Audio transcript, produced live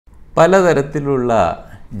പലതരത്തിലുള്ള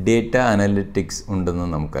data analytics ഉണ്ടെന്ന്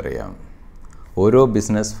നമുക്കറിയാം. ഓരോ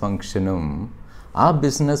ബിസിനസ് ഫംഗ്ഷനും ആ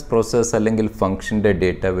ബിസിനസ് പ്രോസസ്സ് അല്ലെങ്കിൽ ഫംഗ്ഷൻ്റെ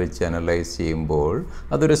ഡേറ്റ വെച്ച് അനലൈസ് ചെയ്യുമ്പോൾ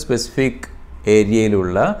അതൊരു സ്പെസിഫിക്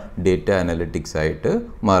ഏരിയയിലുള്ള ഡേറ്റ അനലിറ്റിക്സ് ആയിട്ട്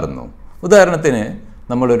മാറുന്നു. ഉദാഹരണത്തിന്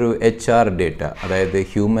നമ്മളൊരു HR ഡേറ്റ, അതായത്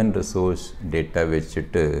ഹ്യൂമൻ റിസോഴ്സ് ഡേറ്റ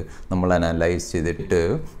വെച്ചിട്ട് നമ്മൾ അനലൈസ് ചെയ്തിട്ട്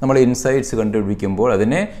നമ്മൾ ഇൻസൈറ്റ്സ് കണ്ടുപിടിക്കുമ്പോൾ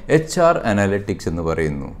അതിനെ HR അനലിറ്റിക്സ് എന്ന്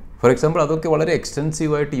പറയുന്നു. ഫോർ എക്സാമ്പിൾ അതൊക്കെ വളരെ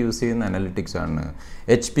എക്സ്റ്റെൻസീവായിട്ട് യൂസ് ചെയ്യുന്ന അനലിറ്റിക്സ് ആണ്.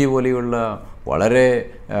 HP പോലെയുള്ള വളരെ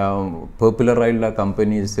പോപ്പുലറായിട്ടുള്ള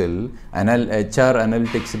കമ്പനീസിൽ HR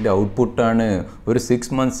അനലിറ്റിക്സിൻ്റെ ഔട്ട്പുട്ടാണ് ഒരു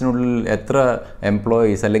 6 monthsനുള്ളിൽ എത്ര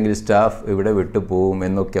എംപ്ലോയീസ് അല്ലെങ്കിൽ സ്റ്റാഫ് ഇവിടെ വിട്ടു പോകും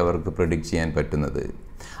എന്നൊക്കെ അവർക്ക് പ്രെഡിക്റ്റ് ചെയ്യാൻ പറ്റുന്നത്.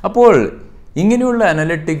 അപ്പോൾ ഇങ്ങനെയുള്ള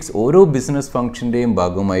അനലിറ്റിക്സ് ഓരോ ബിസിനസ് ഫംഗ്ഷൻ്റെയും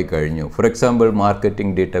ഭാഗമായി കഴിഞ്ഞു. ഫോർ എക്സാമ്പിൾ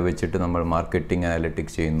മാർക്കറ്റിംഗ് ഡേറ്റ വെച്ചിട്ട് നമ്മൾ മാർക്കറ്റിംഗ്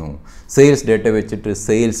അനലിറ്റിക്സ് ചെയ്യുന്നു. സെയിൽസ് ഡേറ്റ വെച്ചിട്ട്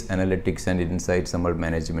സെയിൽസ് അനലിറ്റിക്സ് ആൻഡ് ഇൻസൈറ്റ്സ് നമ്മൾ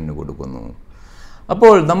മാനേജ്മെൻറ്റിന് കൊടുക്കുന്നു.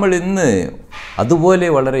 അപ്പോൾ നമ്മൾ ഇന്ന് അതുപോലെ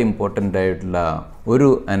വളരെ ഇമ്പോർട്ടൻ്റ് ആയിട്ടുള്ള ഒരു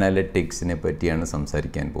അനലിറ്റിക്സിനെ പറ്റിയാണ്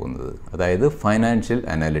സംസാരിക്കാൻ പോകുന്നത്, അതായത് ഫൈനാൻഷ്യൽ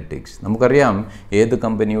അനലിറ്റിക്സ്. നമുക്കറിയാം ഏത്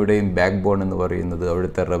കമ്പനിയുടെയും ബാക്ക് ബോൺ എന്ന് പറയുന്നത്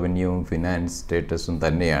അവിടുത്തെ റവന്യൂവും ഫിനാൻസ് സ്റ്റേറ്റസും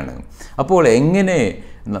തന്നെയാണ്. അപ്പോൾ എങ്ങനെ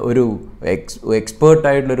ഒരു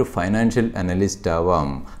എക്സ്പേർട്ടായിട്ടുള്ളൊരു ഫൈനാൻഷ്യൽ അനലിസ്റ്റ് ആവാം,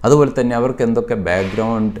 അതുപോലെ തന്നെ അവർക്ക് എന്തൊക്കെ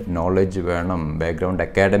ബാക്ക്ഗ്രൗണ്ട് നോളജ് വേണം, ബാക്ക്ഗ്രൗണ്ട്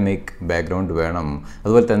അക്കാഡമിക് ബാക്ക്ഗ്രൗണ്ട് വേണം,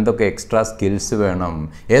 അതുപോലെ തന്നെ എന്തൊക്കെ എക്സ്ട്രാ സ്കിൽസ് വേണം,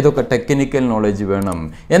 ഏതൊക്കെ ടെക്നിക്കൽ നോളജ് വേണം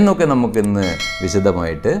എന്നൊക്കെ നമുക്കിന്ന്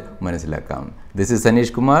വിശദമായിട്ട് മനസ്സിലാക്കാം. This is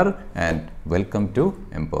Anish Kumar and welcome to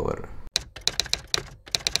Empower.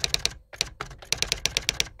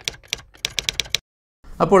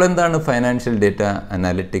 അപ്പോൾ എന്താണ് ഫൈനാൻഷ്യൽ ഡേറ്റ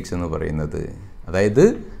അനാലിറ്റിക്സ് എന്ന് പറയുന്നത്? അതായത്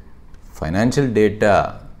financial data,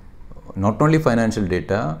 not only financial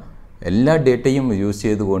data, എല്ലാ ഡേറ്റയും യൂസ്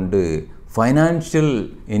ചെയ്തുകൊണ്ട് ഫൈനാൻഷ്യൽ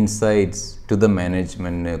ഇൻസൈറ്റ്സ് ടു ദ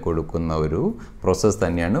മാനേജ്മെൻറ്റിന് കൊടുക്കുന്ന ഒരു പ്രോസസ്സ്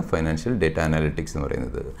തന്നെയാണ് ഫൈനാൻഷ്യൽ ഡേറ്റ അനാലിറ്റിക്സ് എന്ന്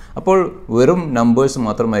പറയുന്നത്. അപ്പോൾ വെറും നമ്പേഴ്സ്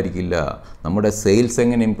മാത്രമായിരിക്കില്ല, നമ്മുടെ സെയിൽസ്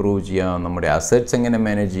എങ്ങനെ ഇമ്പ്രൂവ് ചെയ്യാം, നമ്മുടെ അസറ്റ്സ് എങ്ങനെ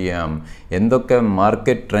മാനേജ് ചെയ്യാം, എന്തൊക്കെ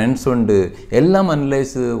മാർക്കറ്റ് ട്രെൻഡ്സ് ഉണ്ട്, എല്ലാം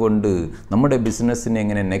അനലൈസ് കൊണ്ട് നമ്മുടെ ബിസിനസ്സിനെ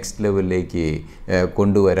എങ്ങനെ നെക്സ്റ്റ് ലെവലിലേക്ക്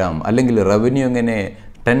കൊണ്ടുവരാം, അല്ലെങ്കിൽ റവന്യൂ എങ്ങനെ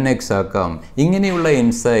 10x ആക്കാം, ഇങ്ങനെയുള്ള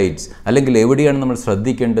ഇൻസൈറ്റ്സ്, അല്ലെങ്കിൽ എവിടെയാണ് നമ്മൾ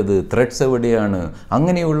ശ്രദ്ധിക്കേണ്ടത്, ത്രെഡ്സ് എവിടെയാണ്,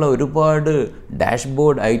 അങ്ങനെയുള്ള ഒരുപാട്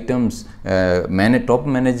ഡാഷ്ബോർഡ് ഐറ്റംസ്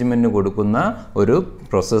ടോപ്പ് മാനേജ്മെൻറ്റിന് കൊടുക്കുന്ന ഒരു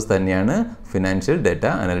പ്രോസസ്സ് തന്നെയാണ് ഫിനാൻഷ്യൽ ഡേറ്റ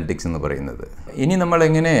അനലിറ്റിക്സ് എന്ന് പറയുന്നത്. ഇനി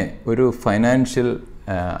നമ്മളെങ്ങനെ ഒരു ഫൈനാൻഷ്യൽ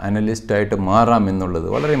അനലിസ്റ്റായിട്ട് മാറാം എന്നുള്ളത്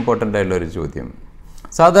വളരെ ഇമ്പോർട്ടൻ്റ് ആയിട്ടുള്ളൊരു ചോദ്യം.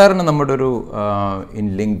 സാധാരണ നമ്മുടെ ഒരു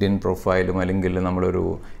ലിങ്ക്ഡ്ഇൻ പ്രൊഫൈലും അല്ലെങ്കിൽ നമ്മളൊരു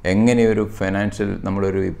എങ്ങനെയൊരു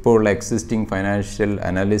നമ്മളൊരു ഇപ്പോൾ ഉള്ള എക്സിസ്റ്റിംഗ് ഫൈനാൻഷ്യൽ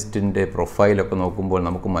അനലിസ്റ്റിൻ്റെ പ്രൊഫൈലൊക്കെ നോക്കുമ്പോൾ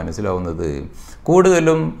നമുക്ക് മനസ്സിലാവുന്നത്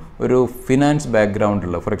കൂടുതലും ഒരു ഫിനാൻസ്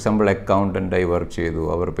ബാക്ക്ഗ്രൗണ്ടുള്ള, ഫോർ എക്സാമ്പിൾ അക്കൗണ്ടൻ്റായി വർക്ക് ചെയ്തു,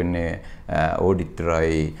 അവർ പിന്നെ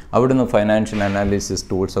ഓഡിറ്ററായി, അവിടുന്ന് ഫൈനാൻഷ്യൽ അനാലിസിസ്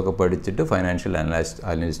ടൂൾസൊക്കെ പഠിച്ചിട്ട് ഫൈനാൻഷ്യൽ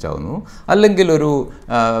അനലിസ്റ്റ് ആവുന്നു, അല്ലെങ്കിൽ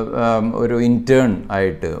ഒരു ഇൻറ്റേൺ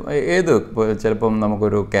ആയിട്ട് ചിലപ്പം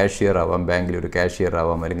നമുക്കൊരു കാഷ്യർ ആവാം, ബാങ്കിലൊരു കാഷ്യർ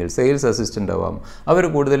ആവാം, അല്ലെങ്കിൽ സെയിൽസ് അസിസ്റ്റൻ്റ് ആവാം. അവർ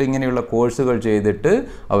കൂടുതൽ ഇങ്ങനെയുള്ള കോഴ്സുകൾ ചെയ്തിട്ട്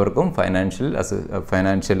അവർക്കും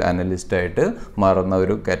ഫൈനാൻഷ്യൽ അനലിസ്റ്റായിട്ട് മാറുന്ന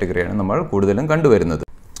ഒരു കാറ്റഗറിയാണ് നമ്മൾ കൂടുതലും കണ്ടുവരുന്നത്.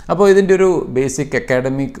 അപ്പോൾ ഇതിൻ്റെ ഒരു ബേസിക്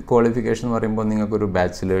അക്കാഡമിക് ക്വാളിഫിക്കേഷൻ എന്ന് പറയുമ്പോൾ നിങ്ങൾക്കൊരു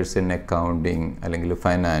ബാച്ചിലേഴ്സ് ഇൻ അക്കൗണ്ടിങ്, അല്ലെങ്കിൽ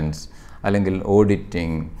ഫൈനാൻസ്, അല്ലെങ്കിൽ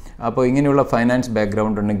ഓഡിറ്റിംഗ്, അപ്പോൾ ഇങ്ങനെയുള്ള ഫൈനാൻസ്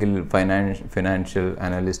ബാക്ക്ഗ്രൗണ്ട് ഉണ്ടെങ്കിൽ ഫിനാൻഷ്യൽ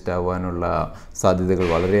അനലിസ്റ്റ് ആവാനുള്ള സാധ്യതകൾ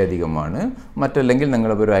വളരെയധികമാണ്. മറ്റല്ലെങ്കിൽ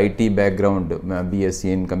നിങ്ങളിപ്പോൾ IT background,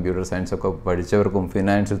 BSc in computer science ഒക്കെ പഠിച്ചവർക്കും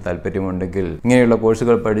ഫിനാൻഷ്യൽ താല്പര്യമുണ്ടെങ്കിൽ ഇങ്ങനെയുള്ള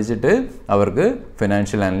കോഴ്സുകൾ പഠിച്ചിട്ട് അവർക്ക്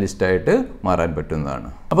ഫിനാൻഷ്യൽ അനലിസ്റ്റായിട്ട് മാറാൻ പറ്റുന്നതാണ്.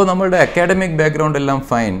 അപ്പോൾ നമ്മളുടെ അക്കാഡമിക് ബാക്ക്ഗ്രൗണ്ട് എല്ലാം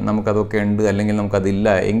ഫൈൻ, നമുക്കതൊക്കെ ഉണ്ട്, അല്ലെങ്കിൽ നമുക്കതില്ല,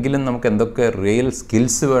 എങ്കിലും നമുക്ക് എന്തൊക്കെ റിയൽ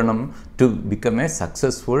സ്കിൽസ് വേണം to become A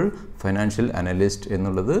successful financial analyst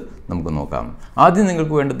എന്നുള്ളത് നമുക്ക് നോക്കാം. ആദ്യം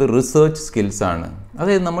നിങ്ങൾക്ക് വേണ്ടത് റിസർച്ച് സ്കിൽസാണ്.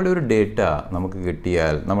 അതായത് നമ്മുടെ ഒരു ഡേറ്റ നമുക്ക്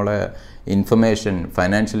കിട്ടിയാൽ നമ്മളെ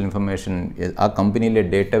ഫൈനാൻഷ്യൽ ഇൻഫർമേഷൻ ആ കമ്പനിയിലെ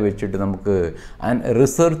ഡേറ്റ വെച്ചിട്ട് നമുക്ക്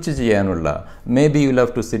റിസർച്ച് ചെയ്യാനുള്ള, may be you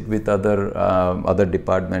have to sit with other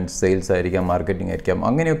departments, sales ആയിരിക്കാം, മാർക്കറ്റിംഗ് ആയിരിക്കാം,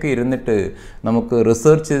 അങ്ങനെയൊക്കെ ഇരുന്നിട്ട് നമുക്ക്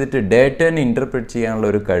റിസർച്ച് ചെയ്തിട്ട് ഡേറ്റനെ ഇൻ്റർപ്രറ്റ് ചെയ്യാനുള്ള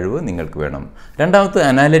ഒരു കഴിവ് നിങ്ങൾക്ക് വേണം. രണ്ടാമത്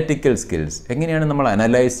അനാലിറ്റിക്കൽ സ്കിൽസ്, എങ്ങനെയാണ് നമ്മൾ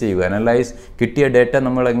അനലൈസ് ചെയ്യുക, കിട്ടിയ ഡേറ്റ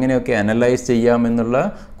നമ്മൾ എങ്ങനെയൊക്കെ അനലൈസ് ചെയ്യാമെന്നുള്ള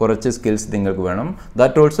കുറച്ച് സ്കിൽസ് നിങ്ങൾക്ക് വേണം.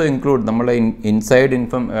 ദാറ്റ് ഓൾസോ ഇൻക്ലൂഡ് നമ്മളെ ഇൻസൈഡ്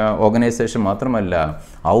ഓർഗനൈസേഷൻ മാത്രമല്ല,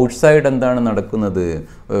 ഔട്ട്സൈഡ് എന്താണ് നടക്കുന്നത്,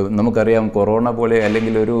 നമുക്കറിയാം കൊറോണ പോലെ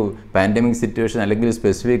അല്ലെങ്കിൽ ഒരു പാൻഡമിക് സിറ്റുവേഷൻ അല്ലെങ്കിൽ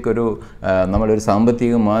സ്പെസിഫിക് ഒരു നമ്മളൊരു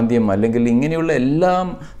സാമ്പത്തിക മാന്ദ്യം അല്ലെങ്കിൽ ഇങ്ങനെയുള്ള എല്ലാം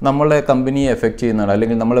നമ്മളെ കമ്പനിയെ എഫക്റ്റ് ചെയ്യുന്നതാണ്.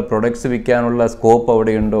 അല്ലെങ്കിൽ നമ്മളെ പ്രൊഡക്ട്സ് വിൽക്കാനുള്ള സ്കോപ്പ്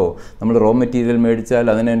അവിടെയുണ്ടോ, നമ്മൾ റോ മെറ്റീരിയൽ മേടിച്ചാൽ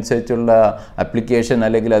അതിനനുസരിച്ചുള്ള അപ്ലിക്കേഷൻ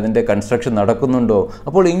അല്ലെങ്കിൽ അതിൻ്റെ കൺസ്ട്രക്ഷൻ നടക്കുന്നുണ്ടോ.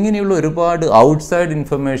 അപ്പോൾ ഇങ്ങനെയുള്ള ഒരുപാട് ഔട്ട്സൈഡ്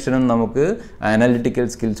ഇൻഫർമേഷനും നമുക്ക് അനാലിറ്റിക്കൽ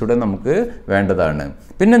സ്കിൽസൂടെ നമുക്ക് വേണ്ടതാണ്.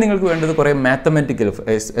 പിന്നെ നിങ്ങൾക്ക് വേണ്ടത് കുറേ mathematical,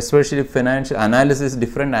 especially financial analysis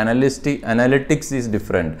different, analytics is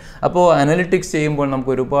different. അപ്പോൾ അനാലിറ്റിക്സ് ചെയ്യുമ്പോൾ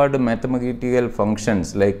നമുക്ക് ഒരുപാട് mathematical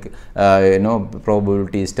functions like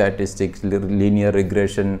probability, statistics, linear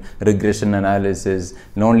regression analysis,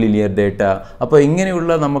 non linear data. അപ്പോൾ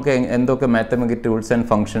ഇങ്ങനെയുള്ള നമുക്ക് എന്തൊക്കെ മാത്തമാറ്റിക് ടൂൾസ് ആൻഡ്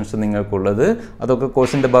ഫങ്ഷൻസ് നിങ്ങൾക്കുള്ളത് അതൊക്കെ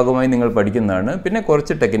കോഴ്സിൻ്റെ ഭാഗമായി നിങ്ങൾ പഠിക്കുന്നതാണ്. പിന്നെ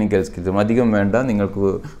കുറച്ച് ടെക്നിക്കൽ സ്കിൽസും അധികം വേണ്ട,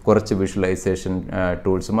 നിങ്ങൾക്ക് കുറച്ച് വിഷ്വലൈസേഷൻ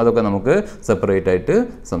ടൂൾസും അതൊക്കെ നമുക്ക് സെപ്പറേറ്റ് ആയിട്ട്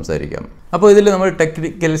സംസാരിക്കാം. അപ്പോൾ ഇതിൽ നമ്മൾ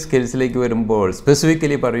ടെക്നിക്കൽ സ്കിൽസിലേക്ക് വരുമ്പോൾ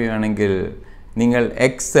സ്പെസിഫിക്കലി പറയുകയാണെങ്കിൽ നിങ്ങൾ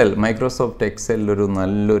മൈക്രോസോഫ്റ്റ് എക്സലിലൊരു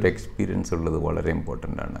നല്ലൊരു എക്സ്പീരിയൻസ് ഉള്ളത് വളരെ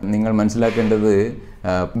ഇമ്പോർട്ടൻ്റ് ആണ്. നിങ്ങൾ മനസ്സിലാക്കേണ്ടത്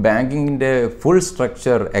ബാങ്കിങ്ങിൻ്റെ ഫുൾ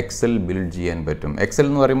സ്ട്രക്ചർ എക്സൽ ബിൽഡ് ചെയ്യാൻ പറ്റും. എക്സൽ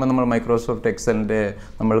എന്ന് പറയുമ്പോൾ നമ്മൾ മൈക്രോസോഫ്റ്റ് എക്സലിൻ്റെ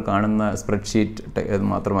നമ്മൾ കാണുന്ന സ്പ്രെഡ്ഷീറ്റ്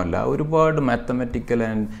മാത്രമല്ല, ഒരുപാട് മാത്തമാറ്റിക്കൽ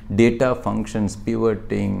ആൻഡ് ഡേറ്റ ഫങ്ഷൻസ്,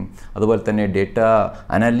 പിവറ്റിംഗ്, അതുപോലെ തന്നെ data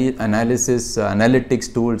analysis,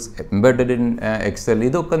 analytics tools embedded in Excel,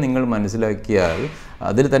 ഇതൊക്കെ നിങ്ങൾ മനസ്സിലാക്കിയാൽ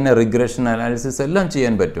അതിൽ തന്നെ റിഗ്രഷൻ അനാലിസിസ് എല്ലാം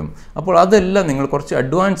ചെയ്യാൻ പറ്റും. അപ്പോൾ അതെല്ലാം നിങ്ങൾ കുറച്ച്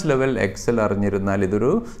അഡ്വാൻസ് ലെവൽ എക്സൽ അറിഞ്ഞിരുന്നാൽ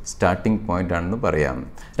ഇതൊരു സ്റ്റാർട്ടിംഗ് പോയിൻ്റ് ആണെന്ന് പറയാം.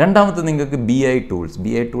 രണ്ടാമത്തെ നിങ്ങൾക്ക് BI ടൂൾസ്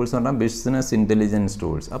എന്ന് പറഞ്ഞാൽ ബിസിനസ് ഇൻ്റലിജൻസ്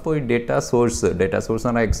ടൂൾസ്. അപ്പോൾ ഈ ഡേറ്റ സോഴ്സ് എന്ന്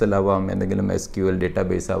പറഞ്ഞാൽ എക്സൽ ആവാം, എന്തെങ്കിലും SQL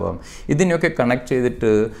ഡേറ്റാബേസ് ആവാം. ഇതിനെയൊക്കെ കണക്ട്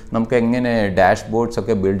ചെയ്തിട്ട് നമുക്ക് എങ്ങനെ ഡാഷ്ബോർഡ്സ്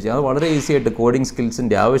ഒക്കെ ബിൽഡ് ചെയ്യാം. അത് വളരെ ഈസി ആയിട്ട്, കോഡിംഗ്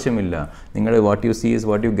സ്കിൽസിൻ്റെ ആവശ്യമില്ല. നിങ്ങൾ what you see is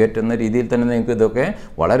what you get എന്ന രീതിയിൽ തന്നെ നിങ്ങൾക്ക് ഇതൊക്കെ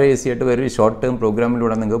വളരെ ഈസി ആയിട്ട് ഒരു ഷോർട്ട് ടേം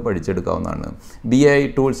പ്രോഗ്രാമിലൂടെ നിങ്ങൾക്ക് പഠിച്ചെടുക്കാവുന്നതാണ്. BI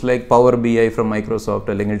tools like power BI from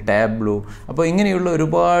Microsoft അല്ലെങ്കിൽ ടാബ്ലൂ. അപ്പോൾ ഇങ്ങനെയുള്ള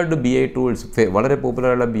ഒരുപാട് BI ടൂൾസ്, വളരെ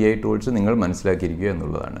പോപ്പുലറുള്ള BI ടൂൾസ് നിങ്ങൾ മനസ്സിലാക്കിയിരിക്കുക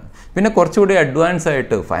എന്നുള്ളതാണ്. പിന്നെ കുറച്ചുകൂടി അഡ്വാൻസ്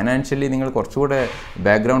ആയിട്ട് ഫൈനാൻഷ്യലി നിങ്ങൾ കുറച്ചുകൂടെ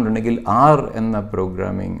ബാക്ക്ഗ്രൗണ്ട് ഉണ്ടെങ്കിൽ എന്ന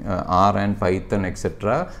പ്രോഗ്രാമിംഗ്, ആൻഡ് പൈത്തൺ എക്സെട്ര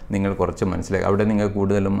നിങ്ങൾ കുറച്ച് മനസ്സിലാക്കി. അവിടെ നിങ്ങൾ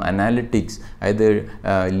കൂടുതലും അനാലിറ്റിക്സ്, അതായത്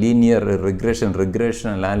linear regression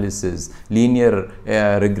analysis, linear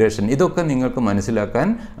regression, ഇതൊക്കെ നിങ്ങൾക്ക് മനസ്സിലാക്കാൻ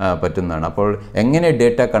പറ്റുന്നതാണ്. അപ്പോൾ എങ്ങനെ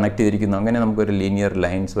ഡേറ്റ കണക്ട് ചെയ്തിരിക്കുന്നു, അങ്ങനെ നമുക്കൊരു ലീനിയർ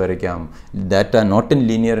ലൈൻസ് വരയ്ക്കാം. Data not in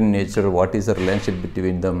linear in nature, what is the relationship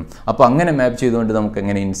between them. അപ്പോൾ അങ്ങനെ മാപ്പ് ചെയ്തുകൊണ്ട് നമുക്ക്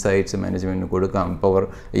എങ്ങനെ ഇൻസൈറ്റ്സ് മാനേജ്മെൻറ്റിന് കൊടുക്കാം,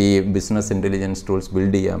 ഈ ബിസിനസ് ഇൻ്റലിജൻസ് ടൂൾസ്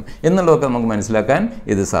ബിൽഡ് ചെയ്യാം എന്നുള്ളതൊക്കെ നമുക്ക് മനസ്സിലാക്കാൻ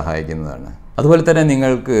ഇത് സഹായിക്കുന്നതാണ്. അതുപോലെ തന്നെ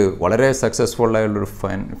നിങ്ങൾക്ക് വളരെ സക്സസ്ഫുൾ ആയുള്ളൊരു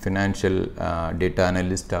ഫിനാൻഷ്യൽ ഡേറ്റ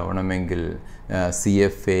അനലിസ്റ്റ് ആവണമെങ്കിൽ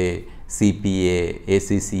CFA, CPA,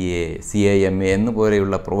 ACCA, CIMA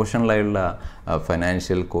എന്നുപോലെയുള്ള പ്രൊഫഷണലായുള്ള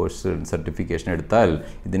financial course certification എടുത്താൽ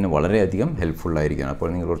ഇതിന് വളരെയധികം ഹെൽപ്ഫുള്ളായിരിക്കണം. അപ്പോൾ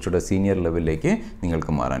നിങ്ങൾ കുറച്ചുകൂടെ സീനിയർ ലെവലിലേക്ക്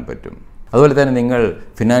നിങ്ങൾക്ക് മാറാൻ പറ്റും. അതുപോലെ തന്നെ നിങ്ങൾ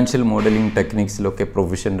ഫിനാൻഷ്യൽ മോഡലിംഗ് ടെക്നിക്സിലൊക്കെ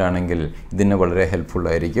പ്രൊഫഷൻഡ് ആണെങ്കിൽ ഇതിന് വളരെ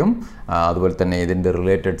ഹെൽപ്ഫുള്ളായിരിക്കും. അതുപോലെ തന്നെ ഇതിൻ്റെ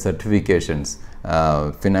related certifications,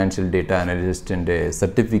 financial data അനലിസ്റ്റിൻ്റെ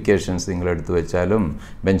certifications നിങ്ങൾ എടുത്തു വെച്ചാലും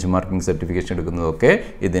ബെഞ്ച് മാർക്കിംഗ് സർട്ടിഫിക്കേഷൻ എടുക്കുന്നതൊക്കെ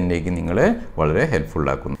ഇതിലേക്ക് നിങ്ങളെ വളരെ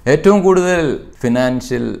ഹെൽപ്ഫുള്ളാക്കുന്നു. ഏറ്റവും കൂടുതൽ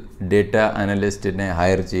ഫിനാൻഷ്യൽ ഡേറ്റ അനലിസ്റ്റിനെ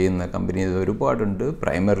ഹയർ ചെയ്യുന്ന കമ്പനീസ് ഒരുപാടുണ്ട്.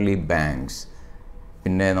 പ്രൈമർലി ബാങ്ക്സ്,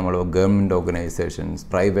 പിന്നെ നമ്മൾ government organisations,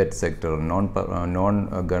 private sector, non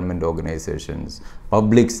government organisations,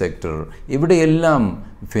 public sector, ഇവിടെയെല്ലാം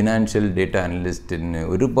ഫിനാൻഷ്യൽ ഡേറ്റ അനലിസ്റ്റിന്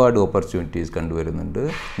ഒരുപാട് ഓപ്പർച്യൂണിറ്റീസ് കണ്ടുവരുന്നുണ്ട്.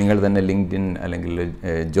 നിങ്ങൾ തന്നെ ലിങ്ക്ഡിൻ അല്ലെങ്കിൽ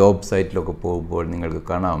ജോബ് സൈറ്റിലൊക്കെ പോകുമ്പോൾ നിങ്ങൾക്ക്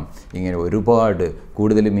കാണാം ഇങ്ങനെ ഒരുപാട്,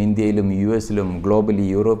 കൂടുതലും ഇന്ത്യയിലും US-ലും ഗ്ലോബലി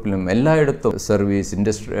യൂറോപ്പിലും എല്ലായിടത്തും സർവീസ്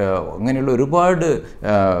ഇൻഡസ്ട്രി അങ്ങനെയുള്ള ഒരുപാട്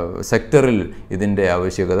സെക്ടറിൽ ഇതിൻ്റെ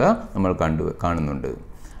ആവശ്യകത നമ്മൾ കാണുന്നുണ്ട്.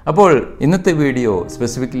 അപ്പോൾ ഇന്നത്തെ വീഡിയോ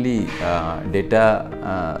സ്പെസിഫിക്കലി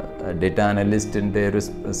ഡേറ്റ അനലിസ്റ്റിൻ്റെ ഒരു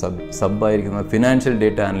സബായിരിക്കുന്ന ഫിനാൻഷ്യൽ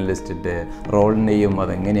ഡേറ്റ അനലിസ്റ്റിൻ്റെ റോളിനെയും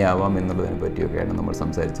അതെങ്ങനെയാവാം എന്നുള്ളതിനെ പറ്റിയൊക്കെയാണ് നമ്മൾ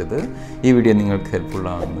സംസാരിച്ചത്. ഈ വീഡിയോ നിങ്ങൾക്ക് ഹെൽപ്ഫുൾ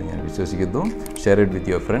ആകുമെന്ന് ഞാൻ വിശ്വസിക്കുന്നു. Share it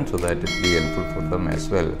with your friends so that it be helpful for them as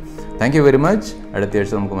well. Thank you very much. അടുത്ത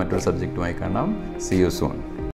ആഴ്ച നമുക്ക് മറ്റൊരു സബ്ജക്റ്റുമായി കാണാം. See you soon.